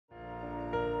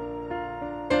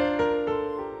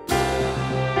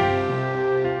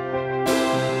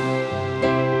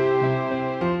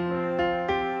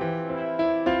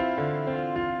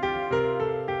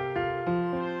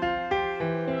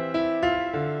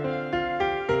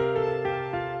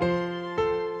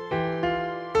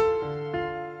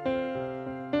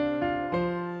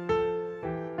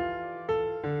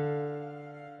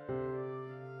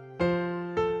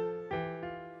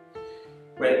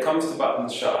it comes to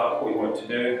buttons shut up, what you want to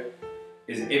do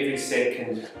is every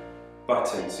second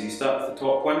button. So you start with the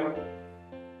top one,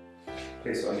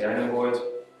 place it on the ironing board,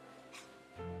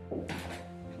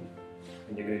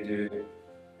 and you're going to do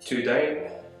 2 down,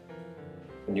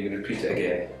 and you're going to repeat it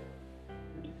again.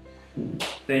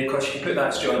 Then of course you can put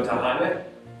that straight onto a hanger,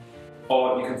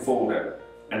 or you can fold it.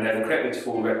 And then the correct way to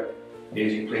fold it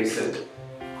is you place it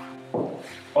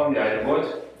on the ironing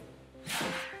board.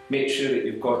 Make sure that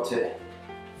you've got it,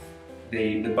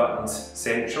 the buttons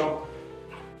central,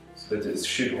 so that it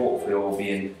should hopefully all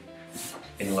be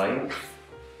in line.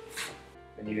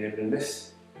 And you're going to bring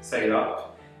this side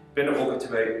up, bring it over to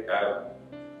about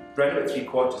round about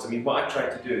 3/4. I mean, what I try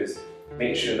to do is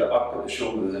make sure that up at the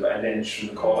shoulder is about 1 inch from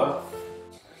the collar.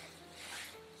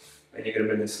 Then you're going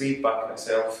to bring the sleeve back on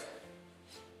itself,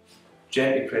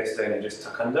 gently press down and just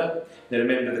tuck under. Now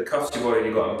remember, the cuffs you've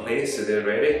already got in place, so they're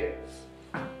ready.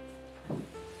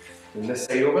 And this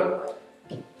side over.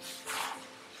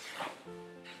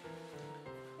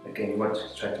 Again, you want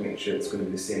to try to make sure it's going to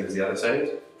be the same as the other side.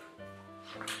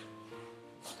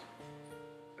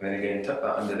 And then again, tuck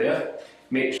that under there.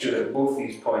 Make sure that both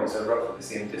these points are roughly the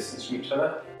same distance from each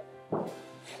other.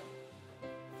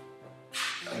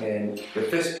 And then with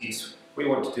this piece, what you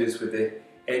want to do is with the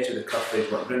edge of the cuff edge,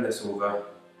 you want to bring this over,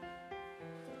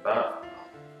 like that.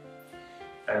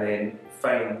 And then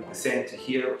find the centre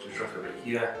here, which is roughly right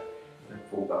here, and then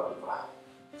fold that over.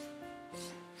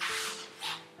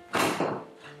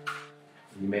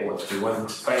 You might want to do one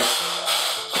spine,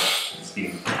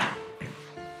 steam.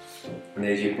 And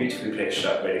there's your beautifully pressed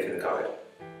shut, ready for the cupboard.